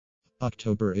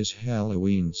October is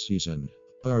Halloween season.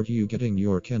 Are you getting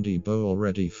your candy bowl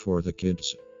ready for the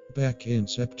kids? Back in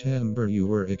September, you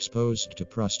were exposed to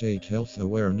prostate health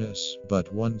awareness,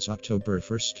 but once October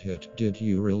 1st hit, did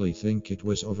you really think it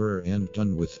was over and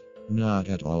done with? Not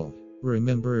at all.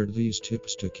 Remember these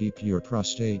tips to keep your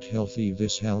prostate healthy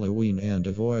this Halloween and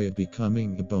avoid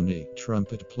becoming a bony,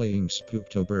 trumpet playing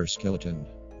Spooktober skeleton.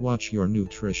 Watch your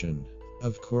nutrition.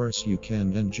 Of course, you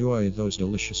can enjoy those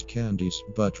delicious candies,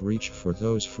 but reach for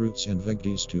those fruits and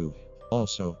veggies too.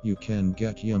 Also, you can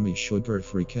get yummy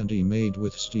sugar-free candy made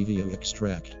with stevia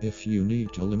extract. If you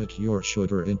need to limit your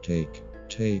sugar intake,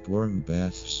 take warm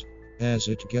baths. As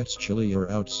it gets chillier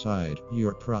outside,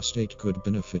 your prostate could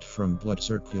benefit from blood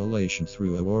circulation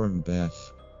through a warm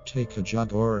bath. Take a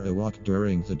jog or a walk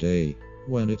during the day.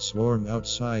 When it's warm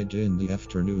outside in the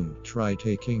afternoon, try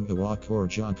taking a walk or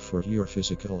jog for your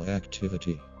physical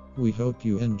activity. We hope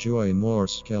you enjoy more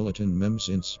skeleton memes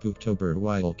in Spooktober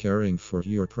while caring for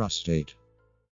your prostate.